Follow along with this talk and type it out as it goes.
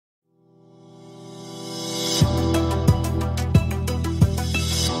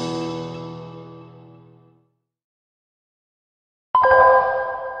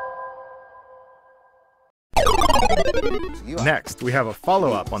Next, we have a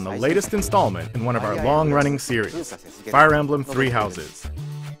follow-up on the latest installment in one of our long-running series, Fire Emblem 3 Houses.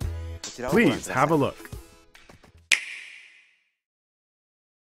 Please have a look.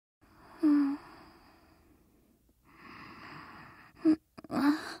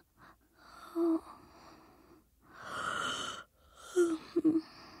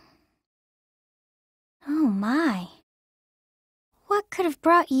 Oh my. What could have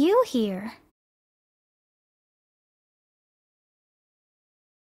brought you here?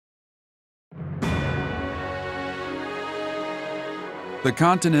 The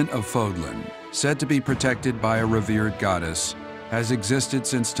continent of Fodlan, said to be protected by a revered goddess, has existed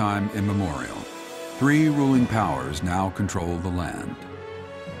since time immemorial. 3 ruling powers now control the land.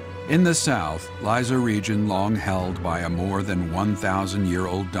 In the south lies a region long held by a more than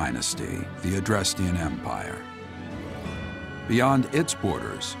 1,000-year-old dynasty, the Adrestian Empire. Beyond its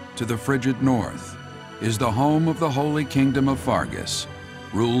borders, to the frigid north, is the home of the Holy Kingdom of Fargus,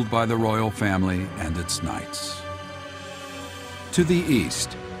 ruled by the royal family and its knights. To the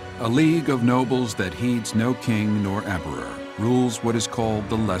east, a league of nobles that heeds no king nor emperor rules what is called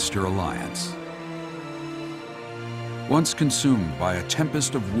the Leicester Alliance. Once consumed by a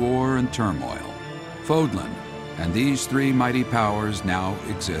tempest of war and turmoil, Fodlan and these 3 mighty powers now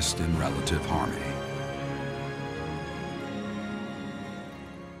exist in relative harmony.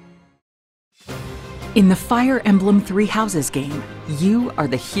 In the Fire Emblem 3 Houses game, you are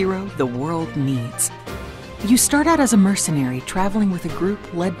the hero the world needs. You start out as a mercenary traveling with a group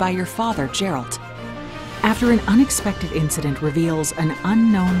led by your father, Geralt. After an unexpected incident reveals an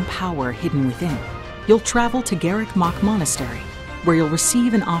unknown power hidden within, you'll travel to Garrick Mach Monastery, where you'll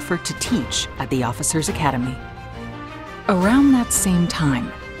receive an offer to teach at the Officers' Academy. Around that same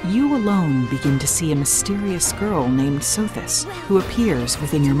time, you alone begin to see a mysterious girl named Sothis, who appears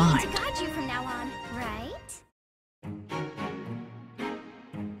within your mind.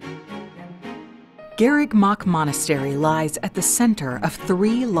 Garrick Mach Monastery lies at the center of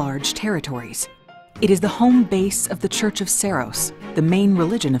 3 large territories. It is the home base of the Church of Seiros, the main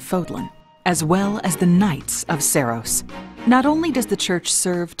religion of Fodlan, as well as the Knights of Seiros. Not only does the church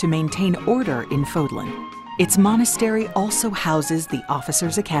serve to maintain order in Fodlan, its monastery also houses the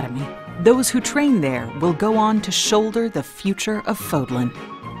Officers' Academy. Those who train there will go on to shoulder the future of Fodlan.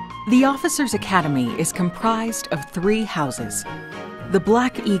 The Officers' Academy is comprised of 3 houses. The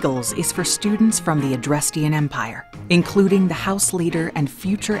Black Eagles is for students from the Adrestian Empire, including the House Leader and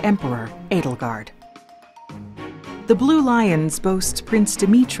future Emperor, Edelgard. The Blue Lions boasts Prince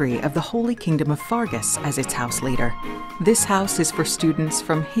Dimitri of the Holy Kingdom of Fargus as its House Leader. This house is for students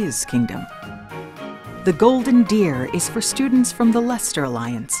from his kingdom. The Golden Deer is for students from the Leicester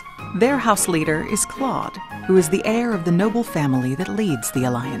Alliance. Their House Leader is Claude, who is the heir of the noble family that leads the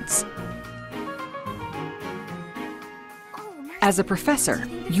Alliance. As a professor,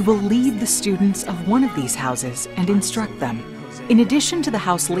 you will lead the students of one of these houses and instruct them. In addition to the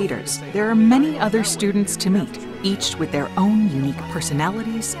house leaders, there are many other students to meet, each with their own unique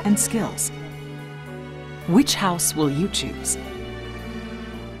personalities and skills. Which house will you choose?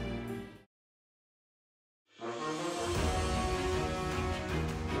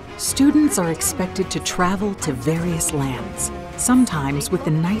 Students are expected to travel to various lands, sometimes with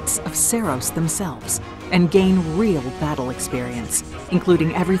the Knights of Seiros themselves, and gain real battle experience,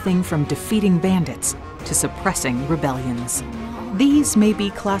 including everything from defeating bandits to suppressing rebellions. These may be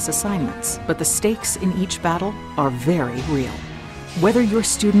class assignments, but the stakes in each battle are very real. Whether your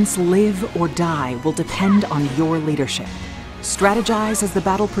students live or die will depend on your leadership. Strategize as the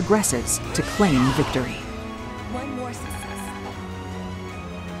battle progresses to claim victory.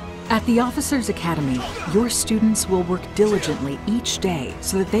 At the Officers' Academy, your students will work diligently each day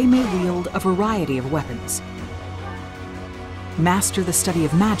so that they may wield a variety of weapons. Master the study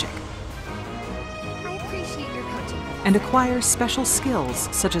of magic. I appreciate your coaching. And acquire special skills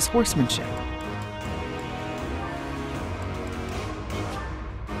such as horsemanship.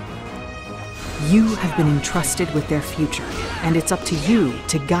 You have been entrusted with their future, and it's up to you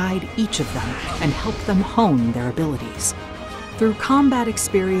to guide each of them and help them hone their abilities. Through combat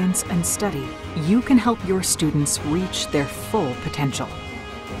experience and study, you can help your students reach their full potential.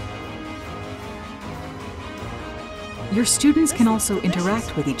 Your students can also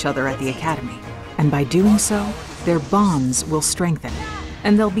interact with each other at the Academy, and by doing so, their bonds will strengthen,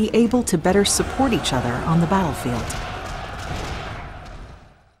 and they'll be able to better support each other on the battlefield.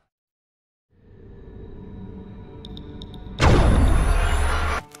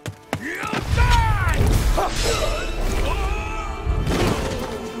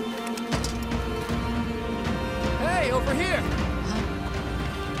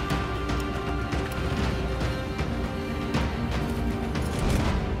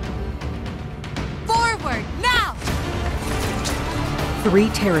 3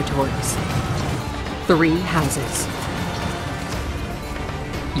 territories, 3 houses.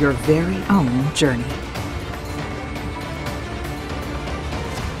 Your very own journey.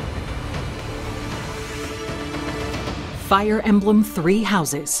 Fire Emblem 3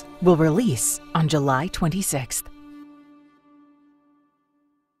 Houses will release on July 26th.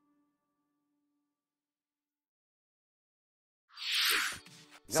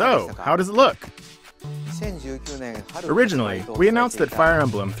 So, how does it look? Originally, we announced that Fire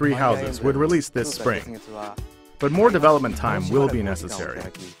Emblem 3 Houses would release this spring, but more development time will be necessary.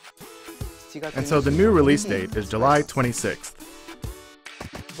 And so the new release date is July 26th.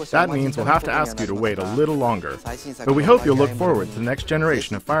 That means we'll have to ask you to wait a little longer, but we hope you'll look forward to the next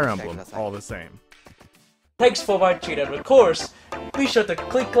generation of Fire Emblem all the same. Thanks for watching, and of course, be sure to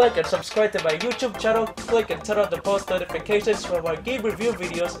click like and subscribe to my YouTube channel, click and turn on the post notifications for my game review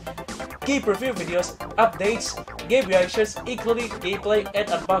videos, updates, game reactions, including gameplay and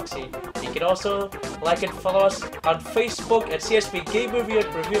unboxing. You can also like and follow us on Facebook at CSP Game Review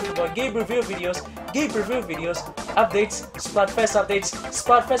and Review for more game review videos, updates,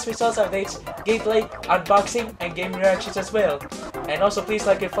 Splatfest results updates, gameplay, unboxing, and game reactions as well. And also please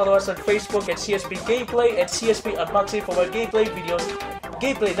like and follow us on Facebook at CSP Gameplay and CSP Unboxing for more gameplay videos,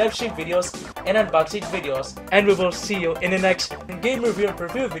 gameplay live stream videos, and unboxing videos. And we will see you in the next game review and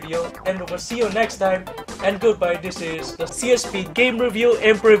preview video, and we will see you next time. And goodbye, this is the CSP Game Review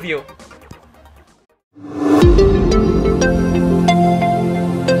and Preview.